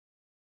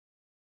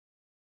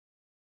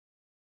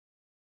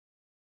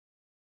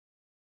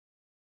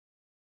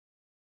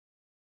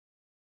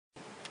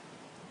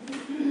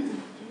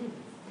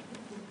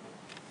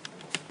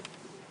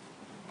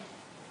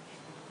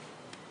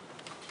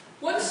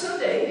One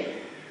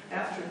Sunday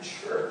after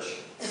church,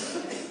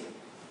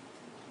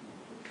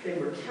 they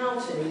were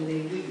counting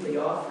the weekly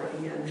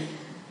offering, and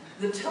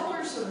the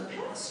tellers and the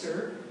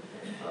pastor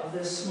of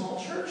this small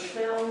church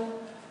found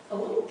a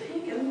little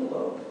pink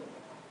envelope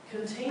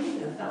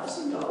containing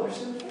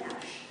 $1,000 in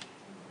cash.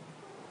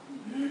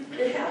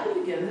 It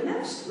happened again the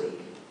next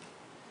week.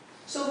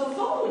 So the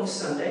following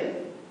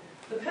Sunday,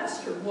 the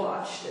pastor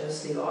watched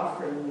as the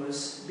offering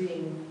was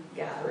being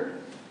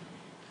gathered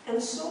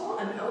and saw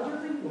an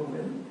elderly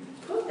woman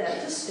put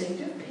that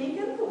distinctive pink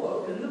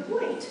envelope in the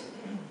plate.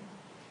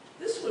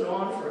 This went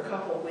on for a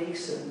couple of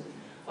weeks, and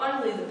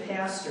finally the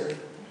pastor,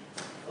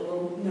 a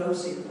little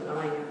nosier than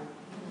I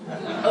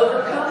am,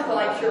 overcome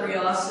by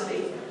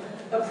curiosity,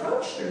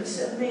 approached her and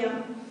said,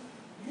 "Ma'am,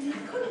 I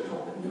couldn't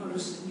help but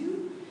notice that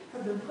you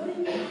have been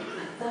putting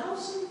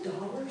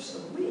 $1,000 a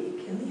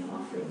week in the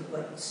offering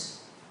plates."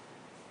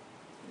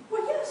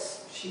 "Well,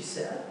 yes," she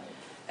said.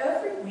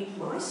 "Every week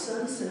my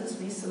son sends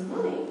me some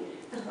money,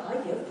 and I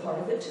give part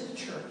of it to the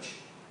church."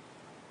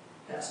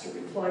 Pastor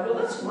replied, "Well,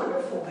 that's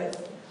wonderful,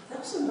 but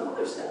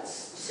 $1,000, that's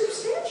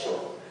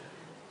substantial.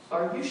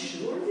 Are you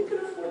sure you can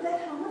afford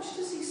that? How much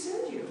does he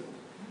send you?"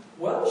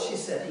 "Well," she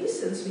said, "he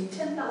sends me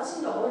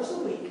 $10,000 a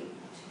week."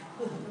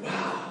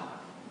 "Wow."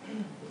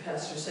 The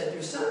pastor said,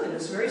 "Your son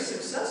is very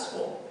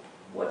successful.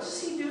 What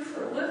does he do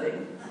for a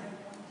living?"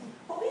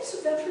 "Oh, he's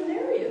a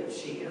veterinarian,"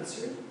 she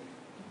answered.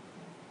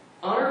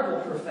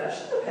 "Honorable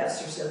profession," the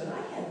pastor said, "but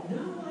I had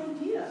no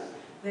idea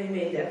they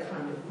made that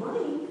kind of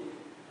money.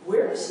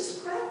 Where is his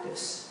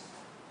practice?"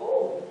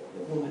 "Oh,"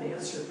 the woman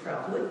answered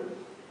proudly,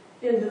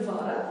 "in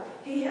Nevada.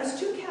 He has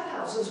 2 cat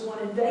houses, one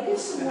in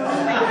Vegas and one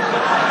in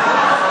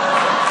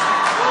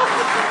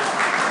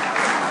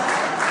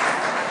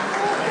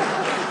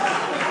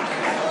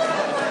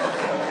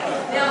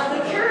Now,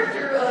 the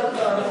character of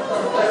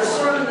our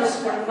sermon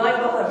this morning might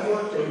well have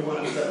worked in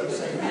one of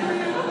those.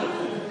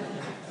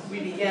 We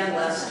began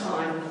last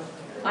time.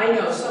 I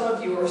know some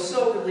of you are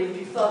so relieved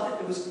you thought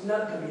that it was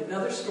not going to be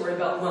another story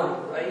about money,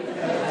 right?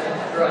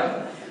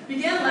 Right.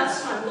 Began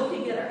last time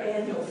looking at our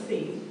annual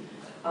theme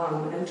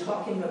and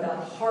talking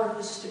about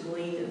harvest to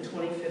glean in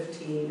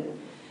 2015.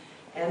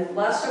 And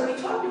last time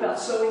we talked about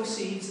sowing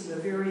seeds in the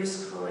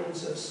various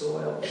kinds of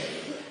soil.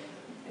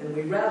 And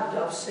we wrapped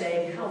up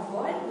saying how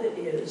vital it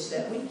is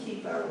that we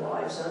keep our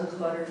lives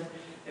uncluttered,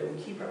 that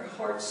we keep our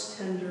hearts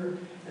tender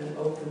and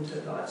open to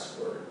God's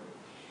Word.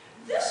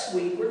 This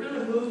week, we're going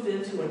to move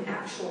into an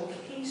actual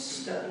case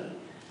study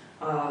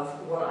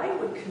of what I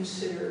would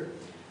consider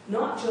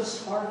not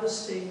just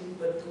harvesting,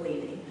 but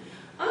gleaning.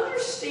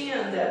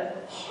 Understand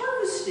that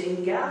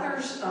harvesting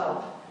gathers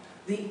up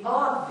the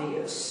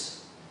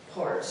obvious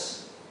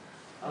parts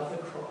of the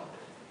crop.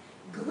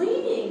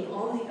 Gleaning,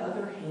 on the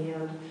other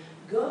hand,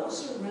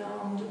 goes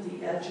around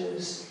the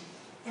edges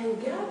and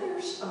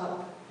gathers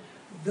up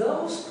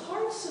those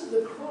parts of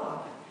the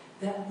crop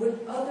that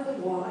would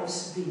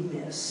otherwise be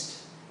missed.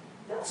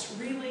 That's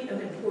really an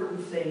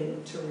important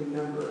thing to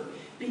remember,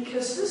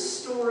 because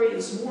this story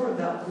is more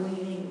about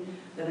gleaning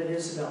than it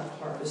is about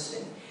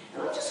harvesting.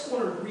 And I just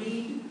want to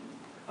read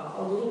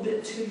a little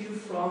bit to you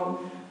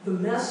from the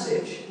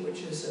Message,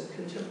 which is a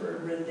contemporary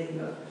rendering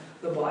of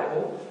the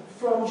Bible,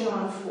 from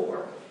John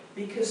 4.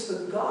 Because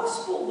the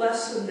gospel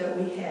lesson that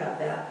we have,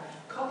 that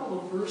couple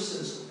of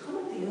verses, come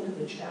at the end of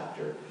the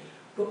chapter,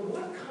 but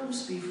what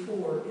comes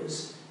before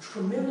is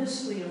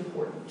tremendously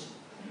important.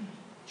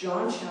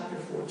 John chapter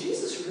 4,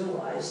 Jesus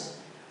realized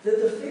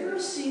that the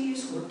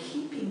Pharisees were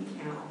keeping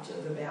count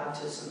of the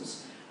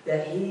baptisms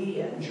that he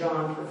and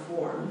John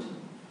performed.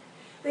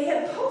 They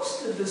had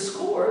posted the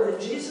score that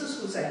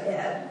Jesus was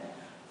ahead,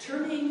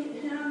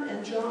 turning him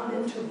and John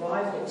into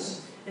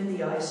rivals in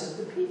the eyes of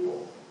the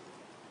people.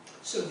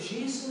 So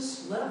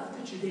Jesus left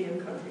the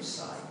Judean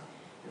countryside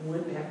and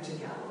went back to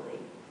Galilee.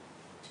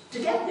 To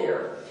get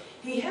there,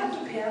 he had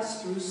to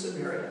pass through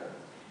Samaria,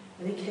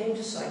 and he came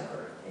to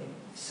Sychar,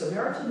 a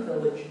Samaritan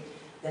village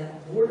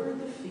that bordered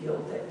the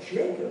field that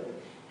Jacob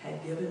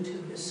had given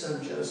to his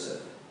son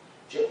Joseph.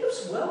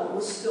 Jacob's well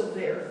was still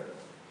there.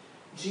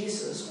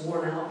 Jesus,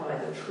 worn out by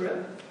the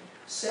trip,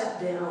 sat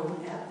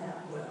down at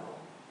that well.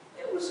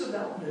 It was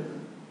about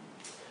noon.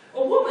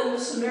 A woman, a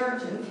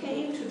Samaritan,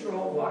 came to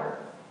draw water.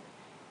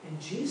 And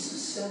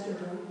Jesus said to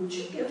her, "Would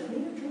you give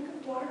me a drink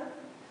of water?"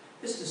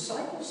 His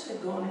disciples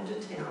had gone into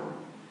town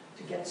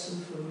to get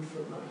some food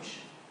for lunch.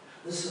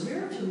 The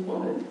Samaritan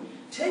woman,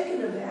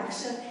 taken aback,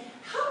 said,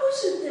 "How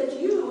is it that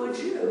you, a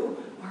Jew,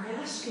 are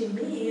asking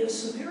me, a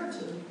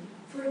Samaritan,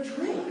 for a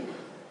drink?"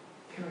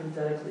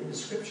 Parenthetically, the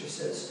scripture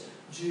says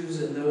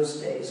Jews in those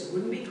days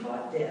wouldn't be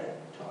caught dead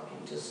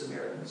talking to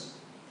Samaritans.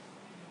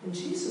 And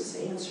Jesus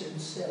answered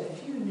and said,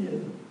 "If you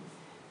knew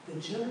the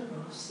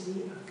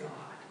generosity of God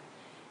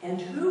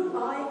and who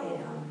I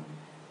am,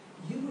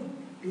 you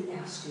would be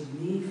asking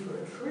me for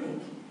a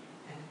drink,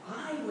 and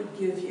I would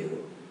give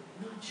you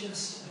not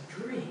just a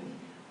drink,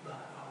 but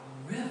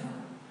a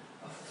river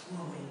of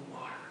flowing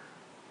water."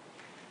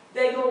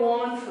 They go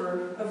on for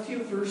for a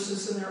few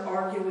verses, and they're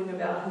arguing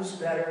about who's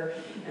better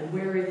and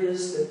where it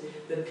is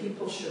that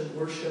people should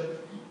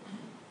worship.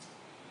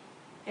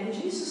 And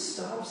Jesus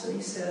stops and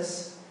he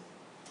says,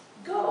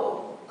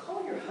 "Go,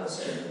 call your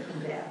husband and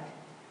come back."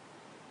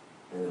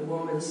 And the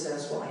woman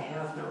says, "Well, I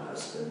have no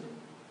husband."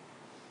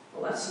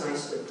 "Well, that's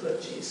nicely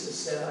put," Jesus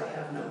said. "I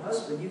have no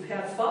husband. You've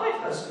had 5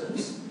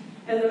 husbands,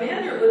 and the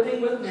man you're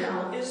living with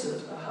now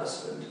isn't a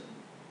husband."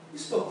 You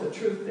spoke the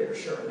truth there,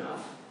 sure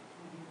enough.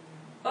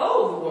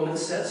 "Oh," the woman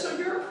said, "so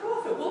you're a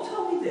prophet. Well,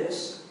 tell me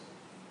this."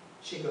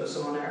 She goes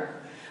on,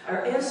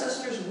 Our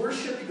ancestors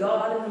worshipped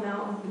God in the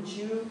mountain, but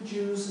you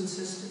Jews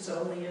insist it's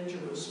only in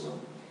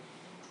Jerusalem."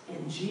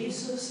 And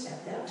Jesus,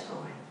 at that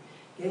time,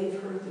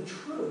 gave her the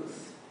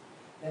truth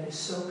that is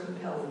so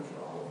compelling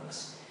for all of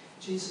us.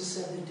 Jesus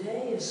said, "The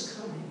day is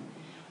coming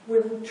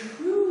when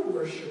true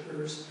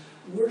worshipers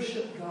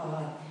worship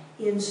God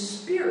in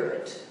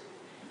spirit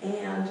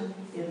and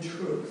in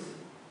truth."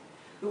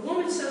 The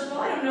woman says, "Well,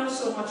 I don't know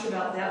so much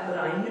about that, but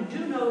I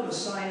do know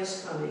Messiah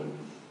is coming.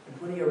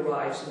 And when he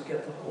arrives, we'll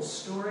get the whole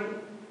story."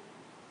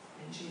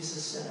 And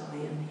Jesus said, "I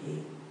am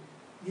he.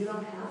 You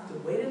don't have to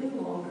wait any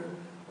longer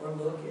or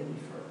look any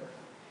further."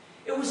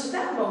 It was at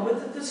that moment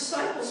that the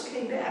disciples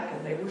came back,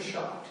 and they were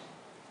shocked.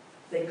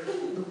 They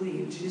couldn't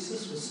believe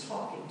Jesus was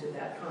talking to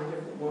that kind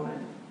of a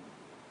woman.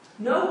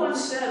 No one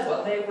said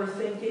what they were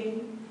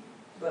thinking,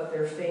 but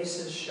their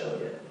faces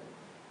showed it.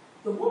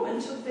 The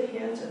woman took the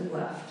hint and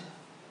left.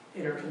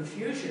 In her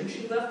confusion,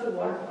 she left the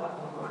water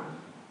pot behind.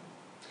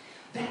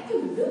 Back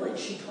in the village,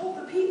 she told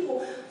the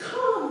people,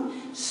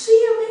 "Come,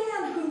 see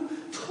a man who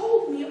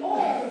told me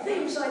all the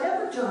things I'd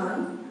ever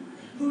done,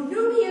 who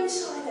knew me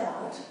inside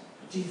out.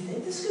 Do you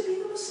think this could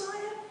be the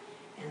Messiah?"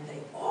 And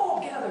they all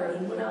gathered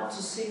and went out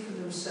to see for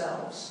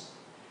themselves.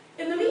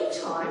 In the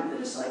meantime, the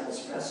disciples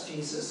pressed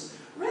Jesus,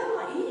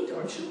 "Rabbi, eat,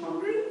 aren't you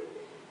hungry?"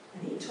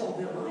 And he told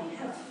them, "I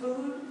have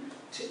food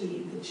to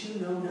eat that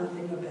you know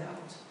nothing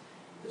about."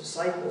 The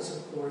disciples,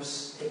 of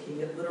course, taking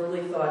it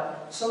literally,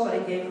 thought somebody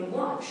gave them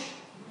lunch.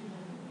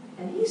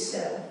 And he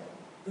said,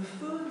 "The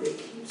food that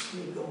keeps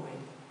me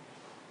going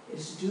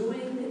is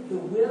doing the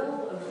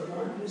will of the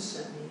one who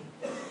sent me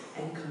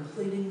and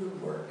completing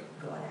the work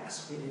God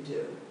asked me to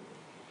do."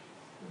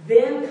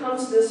 Then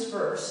comes this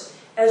verse.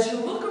 As you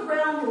look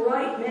around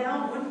right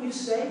now, wouldn't you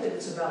say that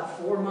it's about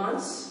 4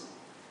 months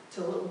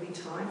till it will be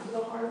time for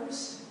the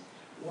harvest?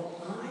 Well,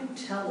 I'm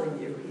telling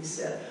you, he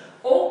said,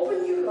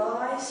 open your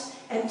eyes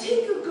and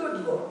take a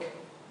good look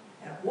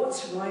at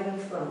what's right in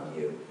front of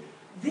you.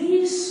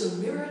 These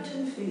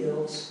Samaritan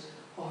fields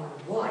are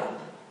ripe.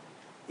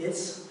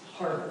 It's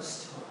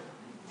harvest time.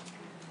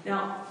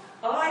 Now,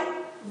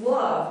 I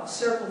love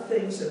several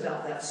things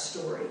about that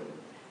story,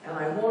 and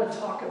I want to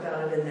talk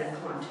about it in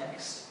that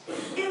context.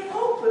 It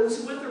opens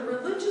with the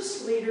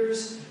religious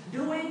leaders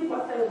doing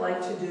what they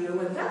like to do,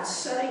 and that's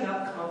setting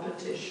up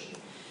competition.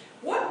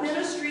 What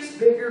ministry's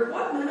bigger?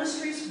 What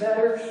ministry's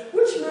better?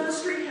 Which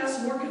ministry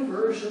has more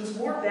conversions,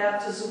 more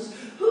baptisms?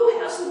 Who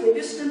has the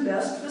biggest and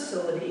best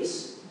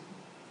facilities?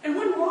 And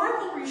when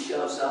rivalry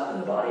shows up in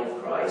the body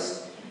of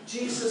Christ,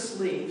 Jesus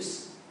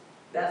leaves.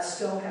 That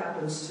still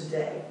happens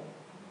today.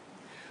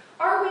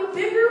 Are we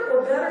bigger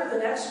or better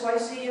than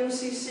XYZ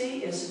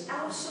MCC is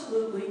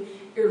absolutely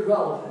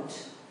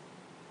irrelevant.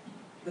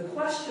 The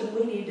question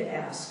we need to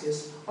ask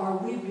is, are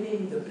we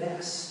being the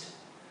best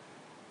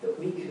that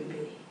we can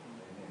be?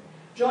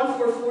 John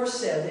 4:4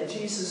 said that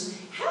Jesus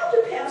had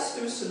to pass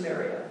through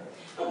Samaria.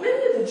 Now,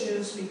 many of the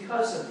Jews,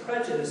 because of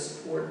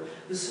prejudice toward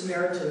the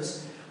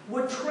Samaritans,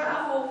 would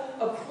travel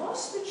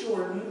across the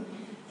Jordan.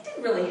 He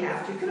didn't really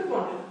have to. He could have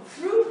gone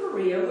through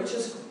Perea, which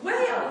is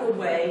way out of the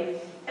way,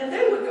 and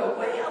they would go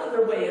way out of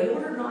their way in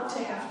order not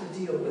to have to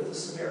deal with the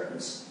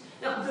Samaritans.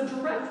 Now, the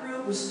direct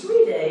route was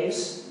 3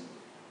 days,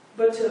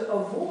 but to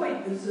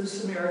avoid the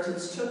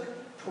Samaritans took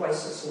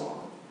twice as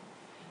long.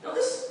 Now,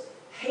 this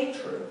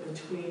hatred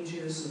between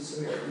Jews and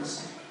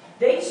Samaritans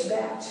dates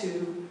back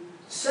to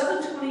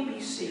 720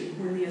 BC,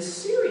 when the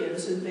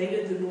Assyrians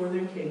invaded the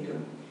northern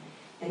kingdom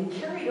and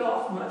carried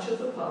off much of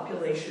the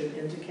population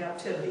into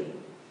captivity.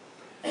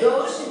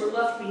 Those who were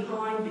left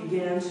behind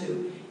began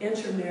to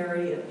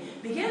intermarry and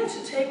began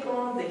to take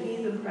on the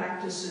heathen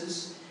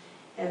practices,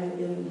 and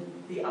in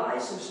the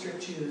eyes of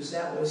strict Jews,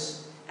 that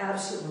was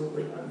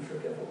absolutely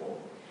unforgivable.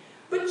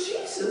 But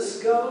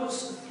Jesus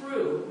goes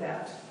through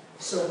that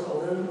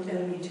so-called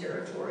enemy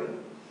territory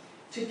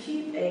to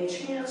keep a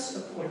chance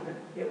appointment.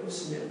 It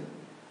was noon.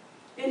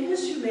 In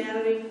his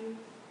humanity,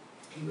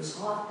 he was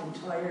hot and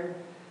tired,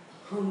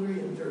 hungry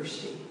and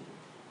thirsty.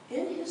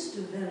 In his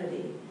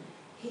divinity,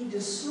 he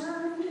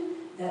discerned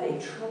that a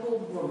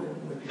troubled woman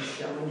would be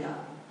showing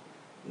up.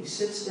 He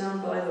sits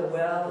down by the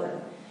well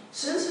and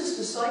sends his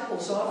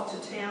disciples off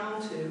to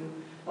town to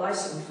buy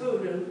some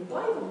food. And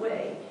by the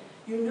way,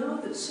 you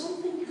know that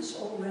something has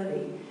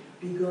already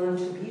begun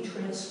to be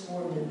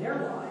transformed in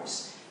their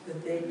lives,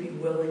 that they'd be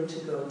willing to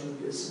go do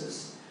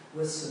business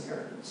with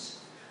Samaritans.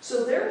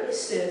 So there he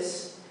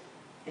sits,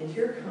 and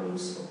here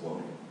comes a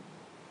woman.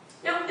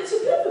 Now, it's a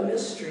bit of a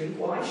mystery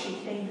why she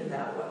came to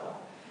that well.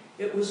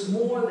 It was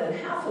more than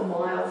half a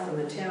mile from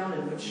the town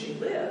in which she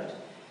lived.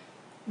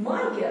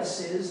 My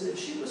guess is that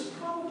she was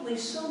probably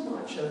so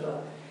much of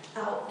an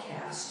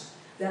outcast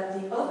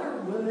that the other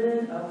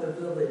women of the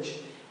village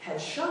had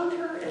shunned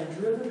her and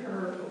driven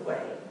her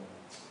away.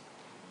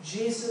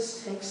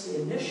 Jesus takes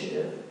the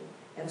initiative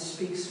and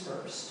speaks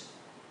first.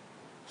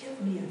 "Give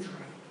me a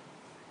drink."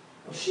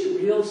 Well, she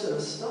reels in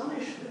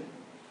astonishment.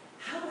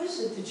 "How is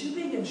it that you,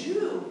 being a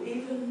Jew,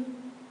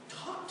 even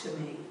talk to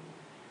me?"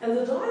 And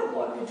the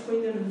dialogue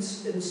between them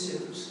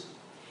ensues.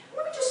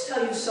 Let me just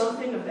tell you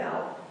something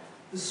about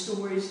the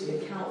stories, the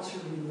accounts you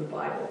read in the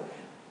Bible.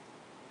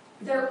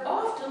 They're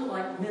often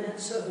like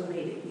minutes of a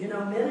meeting. You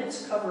know,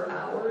 minutes cover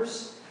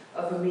hours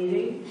of a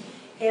meeting.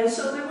 And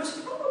so there was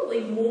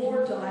probably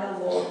more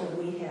dialogue than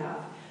we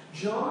have.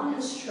 John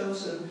has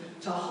chosen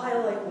to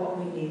highlight what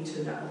we need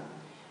to know.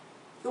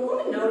 The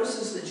woman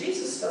notices that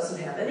Jesus doesn't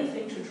have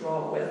anything to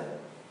draw with,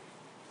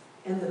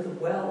 and that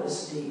the well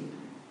is deep.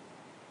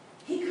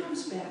 He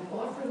comes back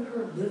offering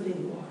her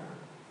living water,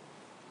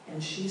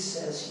 and she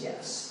says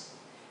yes.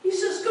 He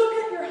says, "Go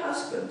get your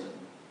husband."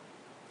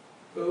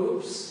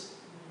 Oops.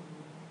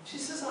 She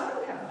says, "I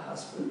don't have a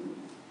husband."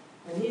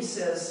 And he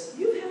says,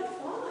 "You've had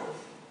 5.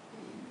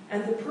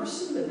 And the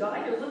person, the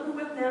guy you're living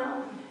with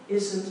now,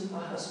 isn't a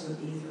husband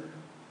either."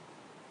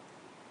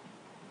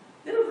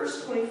 Then in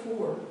verse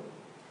 24,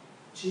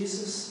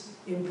 Jesus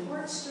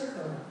imparts to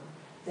her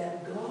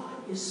that God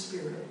is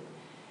spirit,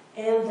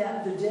 and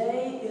that the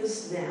day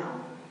is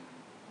now,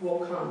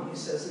 will come, he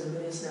says, and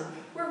it is now,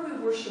 where we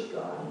worship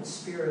God in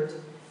spirit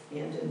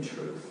and in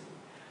truth.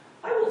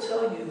 I will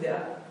tell you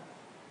that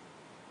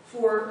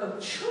for a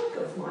chunk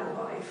of my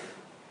life,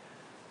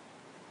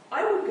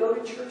 I would go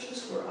to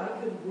churches where I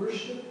could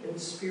worship in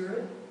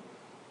spirit,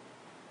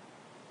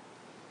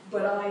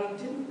 but I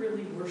didn't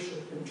really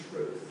worship in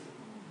truth.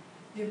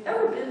 If you've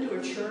ever been to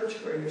a church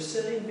where you're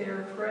sitting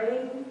there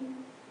praying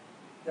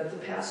that the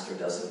pastor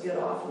doesn't get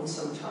off on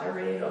some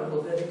tirade on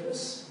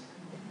Leviticus,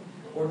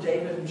 or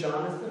David and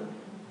Jonathan,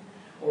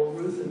 or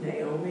Ruth and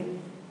Naomi,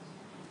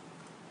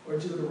 or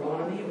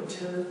Deuteronomy, or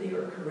Timothy,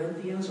 or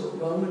Corinthians, or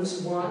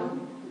Romans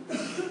 1.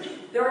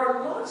 There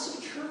are lots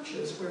of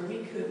churches where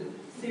we could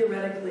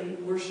theoretically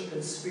worship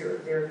in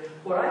spirit. They're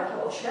what I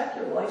call check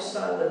your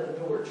lifestyle at the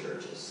door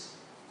churches.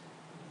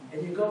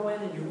 And you go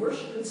in and you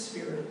worship in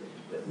spirit,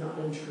 but not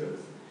in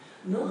truth.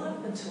 Not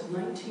until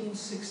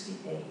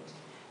 1968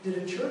 did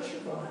a church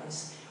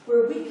arise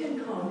where we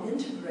can come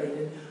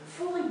integrated,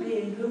 fully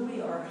being who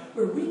we are,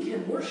 where we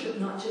can worship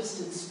not just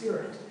in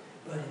spirit,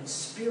 but in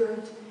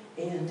spirit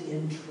and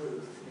in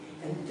truth.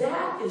 And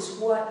that is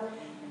what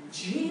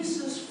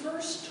Jesus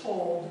first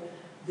told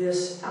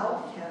this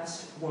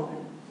outcast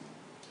woman.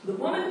 The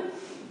woman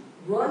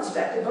runs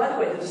back, and by the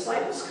way, the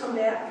disciples come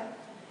back,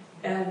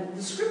 and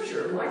the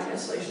scripture, my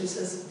translation,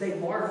 says they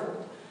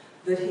marveled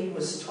that he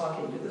was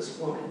talking to this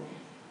woman.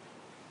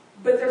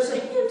 But there's a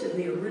hint in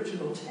the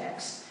original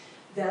text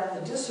that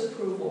the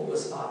disapproval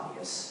was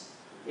obvious.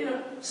 You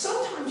know,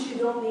 sometimes you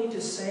don't need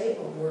to say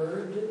a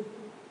word.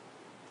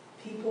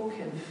 People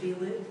can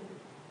feel it.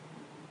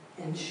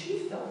 And she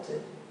felt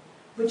it.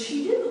 But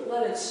she didn't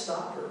let it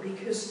stop her,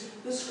 because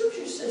the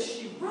scripture says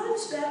she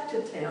runs back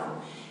to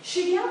town.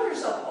 She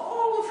gathers up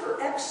all of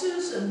her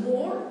exes and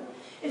more,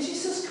 and she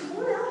says, "Come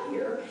on out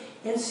here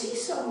and see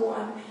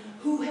someone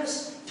who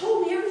has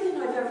told me everything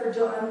I've ever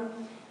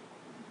done."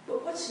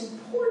 But what's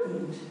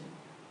important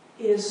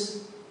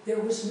is there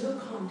was no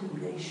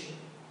condemnation.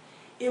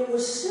 It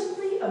was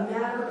simply a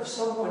matter of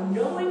someone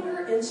knowing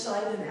her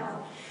inside and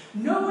out,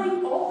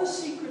 knowing all the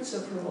secrets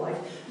of her life,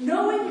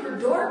 knowing her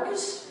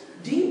darkest,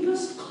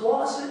 deepest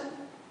closet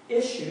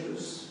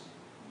issues,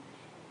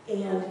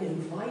 and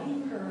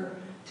inviting her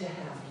to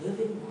have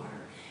living water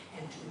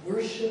and to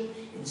worship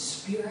in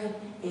spirit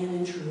and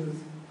in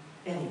truth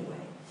anyway.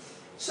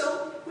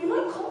 So we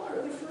might call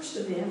her the first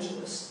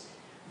evangelist.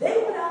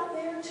 They went out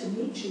there to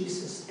meet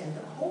Jesus, and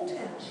the whole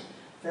town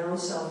found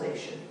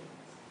salvation.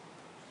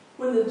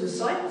 When the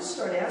disciples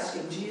started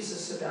asking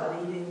Jesus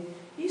about eating,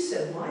 he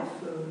said, "My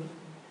food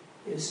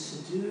is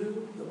to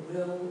do the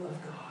will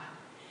of God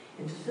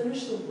and to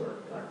finish the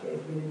work God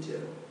gave me to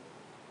do."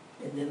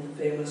 And then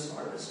the famous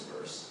harvest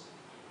verse.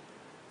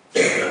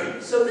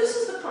 So this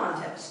is the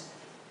context.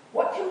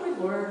 What can we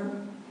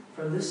learn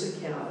from this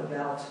account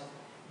about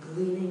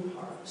gleaning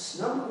harvests?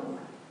 Number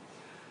 1,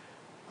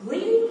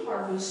 gleaning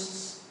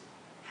harvests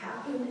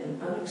happen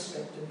in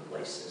unexpected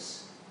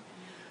places.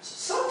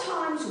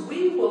 Sometimes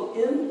we will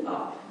end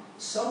up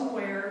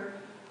somewhere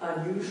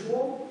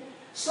unusual,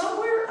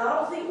 somewhere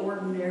out of the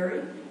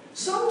ordinary.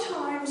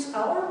 Sometimes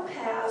our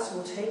paths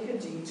will take a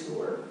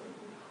detour,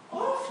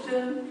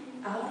 often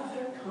out of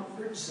their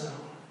comfort zone.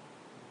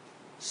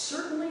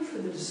 Certainly for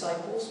the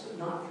disciples, but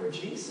not for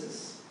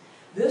Jesus.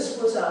 This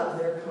was out of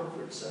their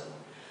comfort zone.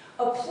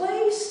 A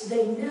place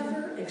they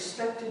never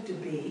expected to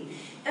be,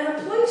 and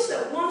a place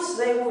that once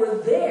they were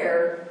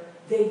there,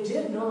 they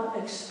did not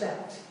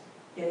expect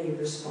any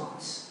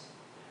response.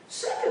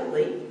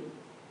 Secondly,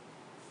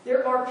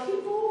 there are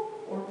people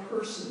or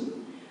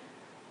person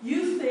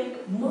you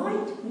think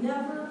might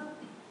never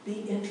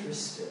be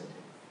interested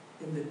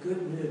in the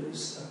good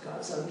news of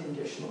God's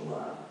unconditional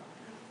love.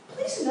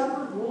 Please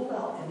never rule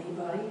out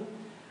anybody.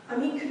 I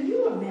mean, can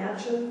you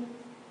imagine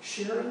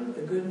sharing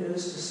the good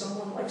news to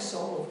someone like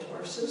Saul of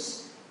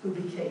Tarsus, who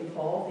became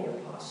Paul the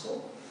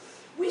Apostle?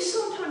 We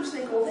sometimes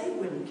think, oh, they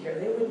wouldn't care,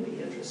 they wouldn't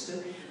be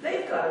interested,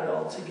 they've got it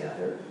all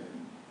together.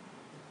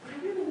 But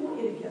I really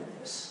want you to get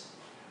this.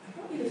 I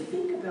want you to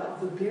think about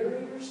the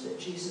barriers that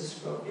Jesus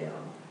broke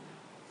down.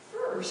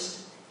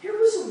 First, here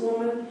was a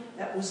woman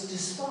that was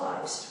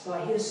despised by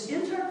his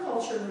entire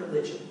culture and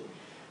religion.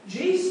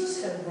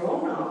 Jesus had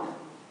grown up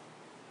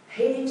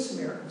hating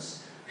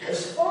Samaritans.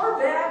 As far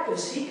back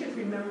as he could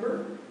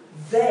remember,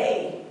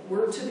 they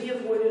were to be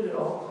avoided at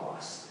all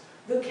costs.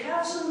 The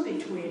chasm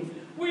between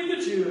we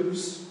the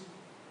Jews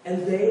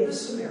and they the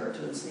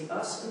Samaritans, the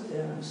us and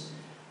thems,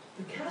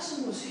 the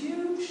chasm was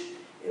huge,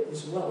 it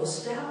was well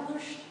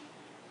established,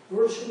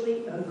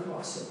 virtually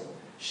uncrossable.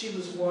 She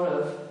was one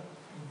of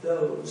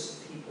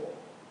those people.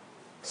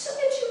 So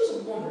then she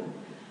was a woman.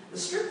 The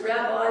strict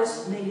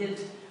rabbis made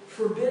it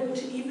forbidden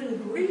to even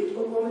greet a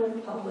woman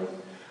in public.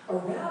 A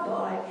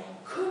rabbi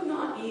could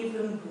not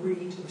even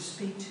greet or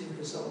speak to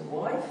his own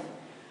wife,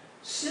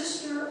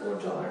 sister, or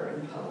daughter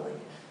in public.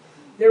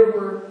 There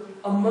were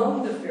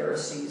among the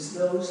Pharisees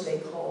those they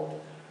called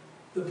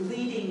the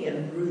bleeding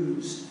and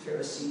bruised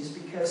Pharisees,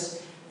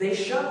 because they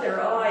shut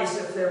their eyes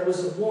if there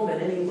was a woman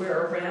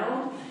anywhere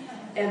around,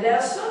 and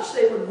as such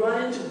they would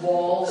run into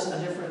walls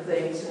and different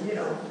things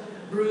and,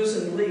 bruise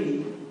and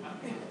bleed.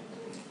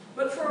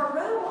 But for a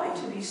rabbi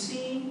to be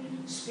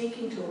seen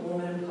speaking to a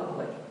woman in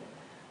public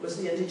was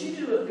the end. Did you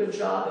do a good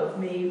job of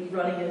me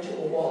running into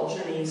a wall,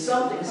 Jenny?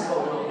 Something's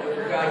going on over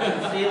here. I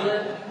can feel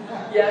it.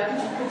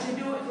 Yeah, could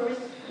you do it for me?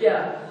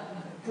 Yeah.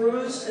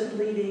 Bruised and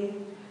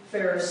bleeding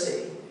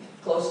Pharisee.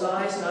 Closed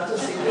eyes, not to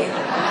see them. She did.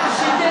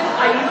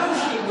 I knew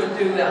she would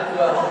do that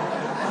well.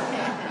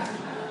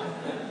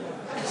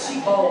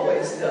 She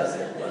always does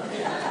it well.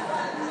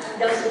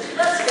 Let's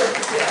go.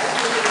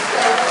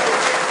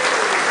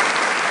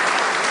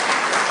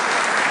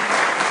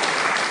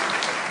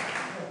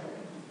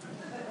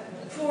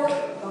 For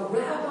a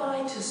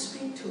rabbi to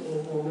speak to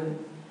a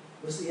woman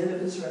was the end of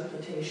his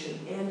reputation,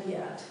 and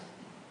yet,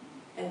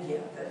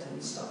 that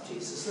didn't stop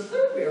Jesus. The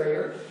third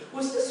barrier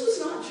was this was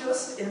not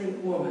just any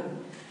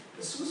woman.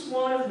 This was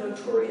one of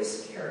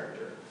notorious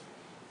character.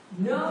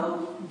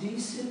 No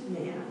decent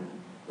man,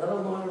 let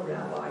alone a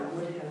rabbi,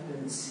 would have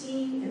been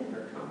seen in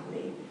her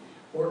company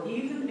or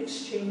even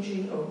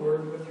exchanging a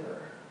word with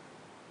her.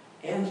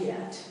 And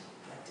yet,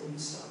 that didn't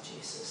stop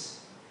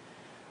Jesus.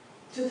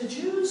 To the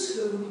Jews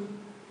who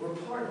were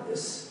part of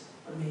this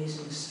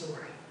amazing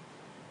story,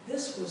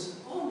 this was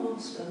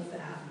almost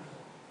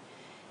unfathomable.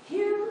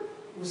 Here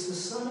was the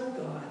Son of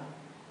God,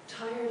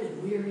 tired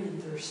and weary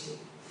and thirsty.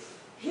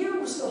 Here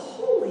was the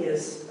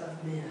holiest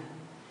of men,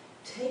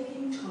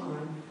 taking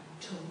time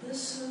to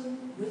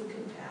listen with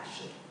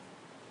compassion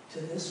to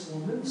this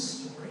woman's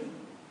story.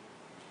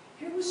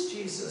 Here was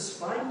Jesus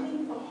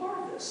finding a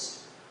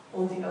harvest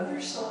on the other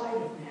side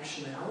of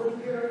nationality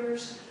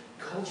barriers,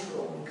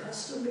 cultural and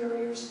custom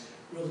barriers,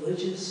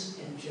 religious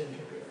and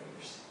gender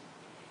barriers.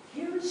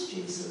 Here is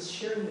Jesus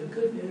sharing the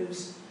good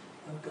news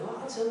of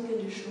God's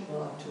unconditional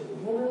love to a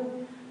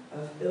woman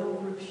of ill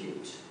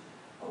repute,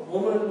 a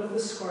woman with a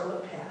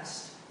scarlet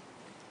past,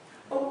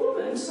 a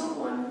woman,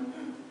 someone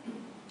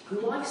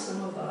who, like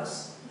some of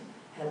us,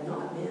 had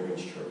not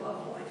managed her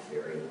love life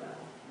very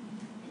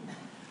well.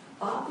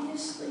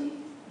 Obviously,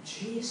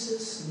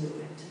 Jesus knew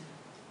it.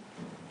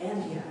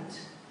 And yet,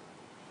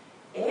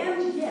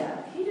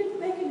 he didn't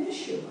make an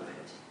issue of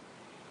it.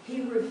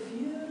 He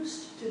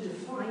refused to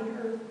define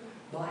her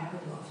by her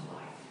love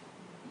life.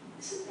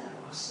 Isn't that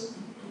awesome?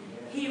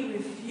 He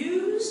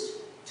refused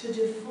to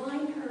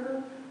define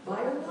her by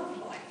her love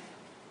life.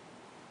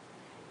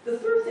 The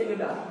third thing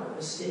about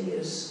harvesting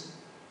is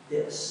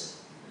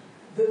this.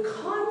 The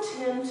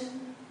content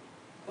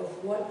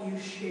of what you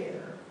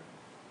share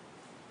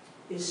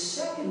is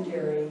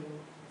secondary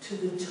to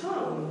the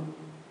tone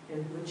in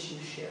which you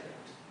share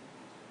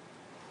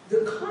it.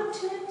 The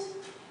content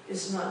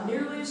is not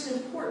nearly as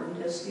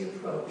important as the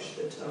approach,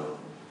 the tone.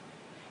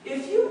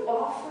 If you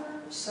offer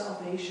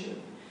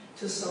salvation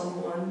to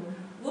someone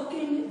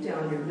looking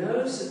down your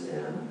nose at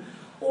them,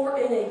 or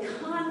in a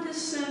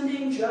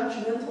condescending,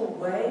 judgmental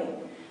way,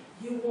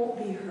 you won't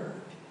be heard.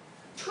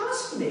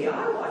 Trust me,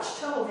 I watch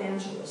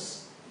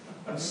televangelists.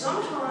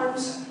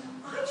 Sometimes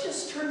I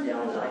just turn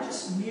down and I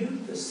just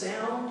mute the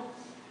sound,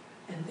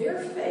 and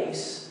their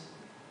face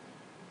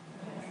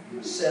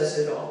says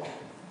it all.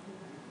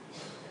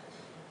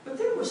 But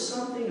there was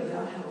something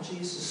about how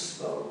Jesus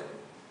spoke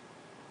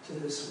to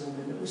this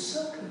woman that was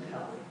so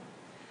compelling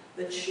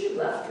that she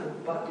left her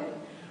bucket,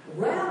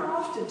 ran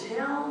off to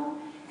town,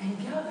 and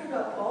gathered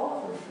up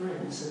all of her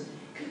friends. And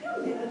can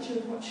you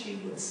imagine what she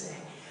would say?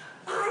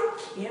 I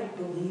can't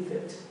believe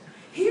it.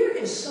 Here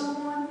is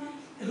someone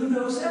who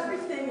knows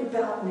everything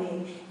about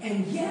me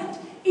and yet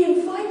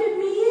invited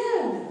me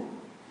in.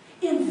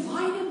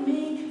 Invited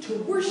me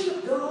to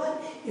worship God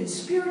in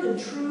spirit and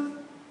truth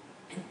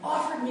and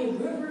offered me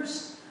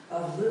rivers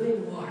of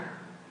living water.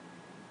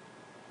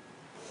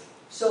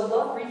 So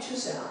love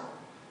reaches out,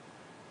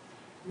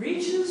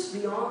 reaches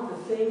beyond the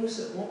things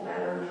that won't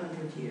matter in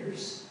 100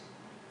 years.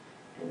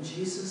 And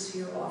Jesus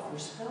here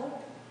offers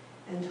help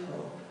and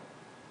hope.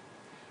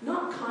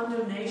 Not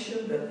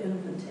condemnation, but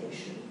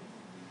invitation.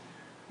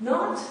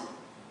 Not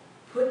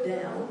put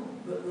down,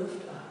 but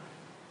lift up.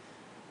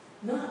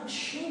 Not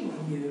shame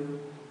on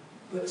you,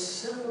 but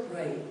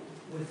celebrate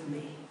with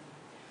me.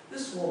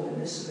 This woman,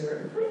 this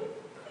Samaritan, pretty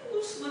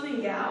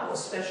loose-living gal,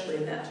 especially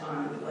in that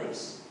time and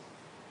place.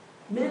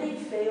 Many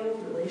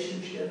failed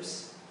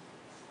relationships.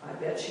 I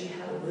bet she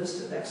had a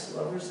list of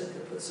ex-lovers that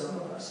could put some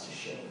of us to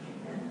shame.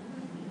 Amen?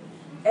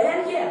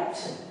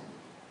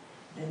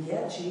 And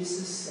yet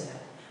Jesus said,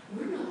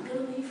 we're not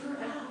going to leave her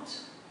out.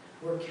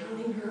 We're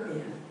counting her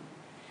in.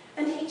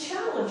 And he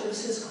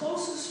challenges his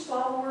closest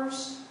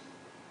followers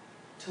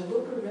to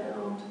look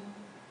around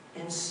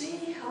and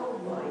see how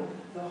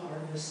ripe the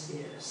harvest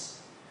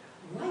is.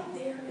 Right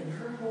there in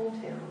her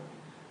hometown,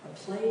 a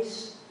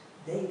place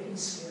they can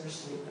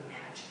scarcely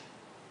imagine.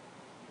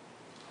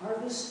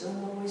 Harvests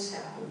don't always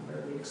happen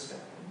where we expect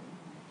them.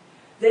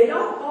 They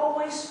don't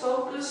always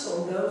focus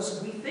on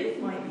those we think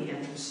might be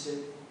interested.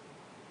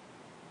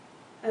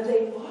 And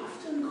they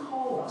often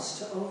call us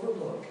to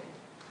overlook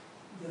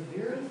the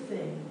very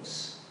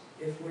things,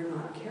 if we're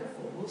not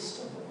careful, we'll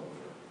stumble over.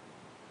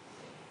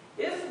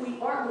 If we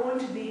aren't going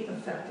to be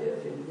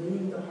effective in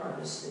gleaning the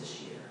harvest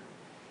this year,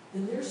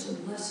 then there's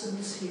some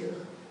lessons here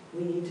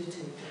we need to take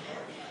to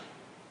heart.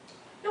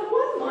 Now,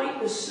 one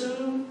might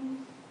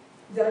assume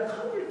that a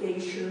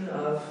congregation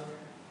of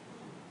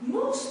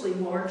mostly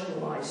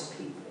marginalized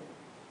people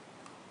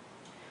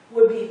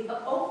would be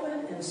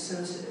open and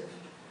sensitive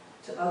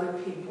to other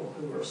people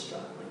who are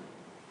struggling.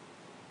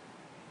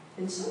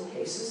 In some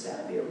cases,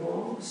 that would be a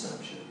wrong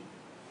assumption.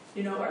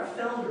 You know, our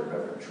founder,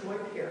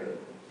 Rev.Sherry,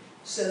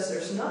 says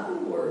there's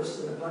nothing worse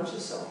than a bunch of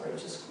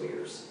self-righteous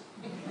queers.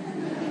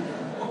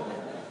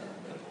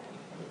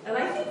 And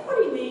I think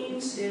what he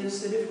means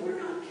is that if we're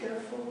not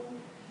careful,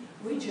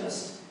 we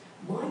just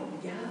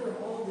might gather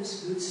all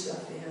this good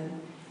stuff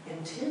in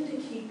and tend to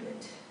keep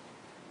it.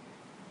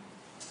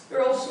 There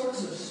are all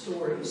sorts of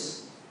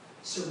stories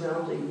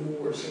surrounding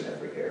wars in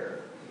every era.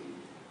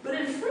 But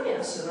in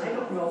France, and I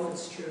don't know if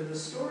it's true, the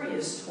story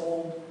is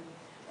told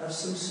of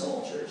some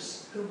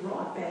soldiers who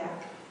brought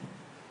back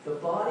the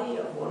body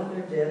of one of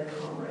their dead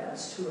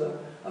comrades to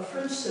a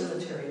French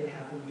cemetery to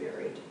have him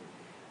buried.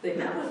 They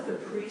met with the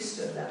priest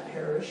of that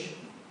parish,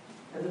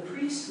 and the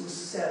priest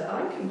said,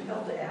 I'm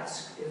compelled to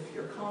ask if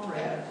your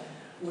comrade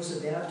was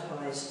a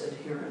baptized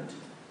adherent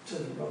to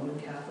the Roman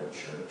Catholic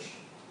Church.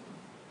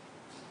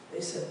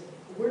 They said,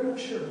 we're not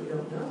sure, we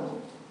don't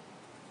know.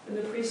 And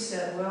the priest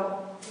said,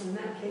 well, in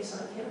that case,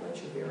 I can't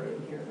let you bury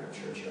him here in our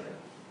churchyard.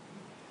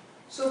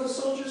 So the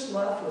soldiers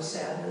left with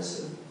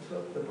sadness and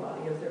took the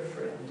body of their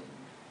friend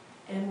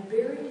and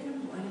buried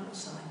him right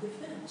outside the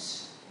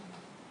fence.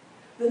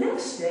 The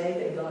next day,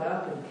 they got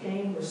up and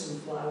came with some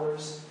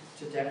flowers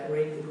to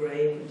decorate the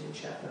grave and to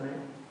check on it.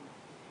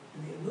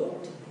 And they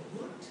looked and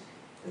they looked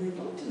and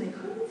they looked and they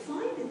couldn't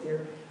find it.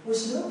 There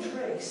was no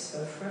trace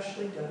of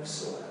freshly dug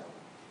soil.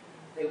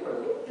 They were a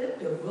little bit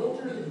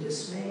bewildered and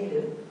dismayed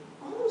and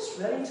almost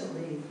ready to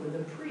leave when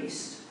the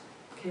priest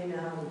came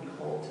out and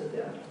called to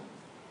them.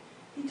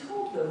 He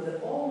told them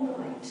that all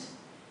night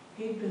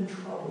he'd been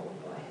troubled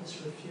by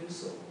his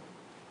refusal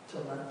to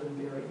let them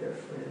bury their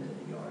friend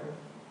in the yard.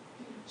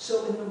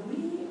 So in the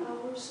wee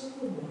hours of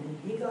the morning,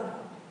 he got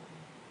up,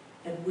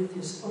 and with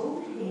his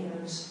own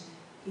hands,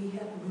 he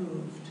had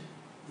moved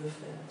the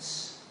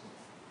fence.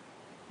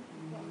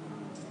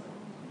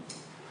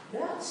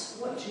 That's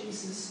what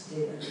Jesus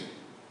did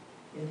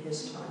in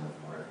his time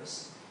of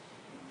harvest.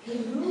 He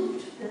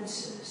moved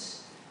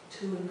fences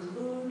to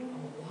include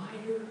a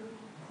wider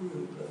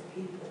group of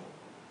people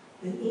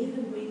than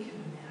even we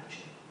can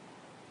imagine.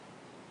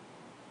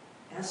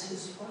 As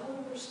his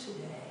followers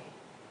today,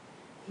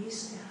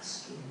 he's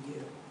asking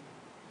you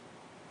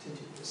to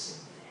do the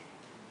same thing.